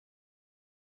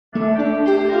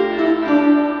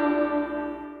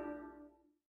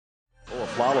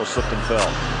Ingles slipped and fell.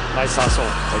 Nice hustle.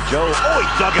 And Joe, he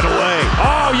dug it away.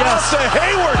 Oh, yes. To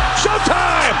Hayward.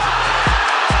 Showtime!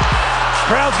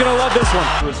 Crowd's going to love this one.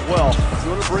 As well. You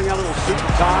want to bring out a little suit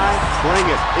and tie? Bring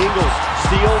it. Ingles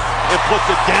steals and puts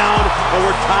it down, and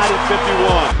we're tied at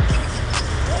 51.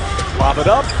 Lob it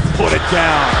up. Put it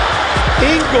down.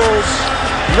 Ingles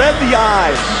read the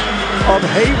eyes of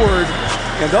Hayward,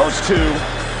 and those two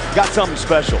got something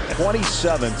special.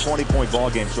 27 20-point ball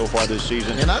game so far this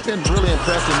season. And I've been really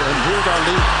impressed, and here's our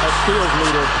lead, our steals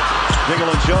leader.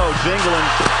 Jingling Joe, jingling.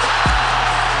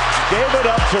 Gave it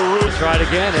up to Ruth. Tried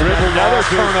again, and another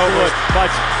turnover.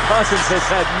 But Cousins has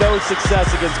had no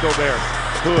success against Gobert.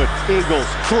 Hood, Ingles,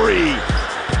 three.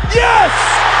 Yes!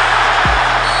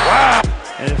 Wow!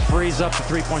 And it frees up the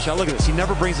three-point shot. Look at this. He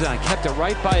never brings it down. Kept it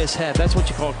right by his head. That's what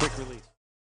you call a quick release.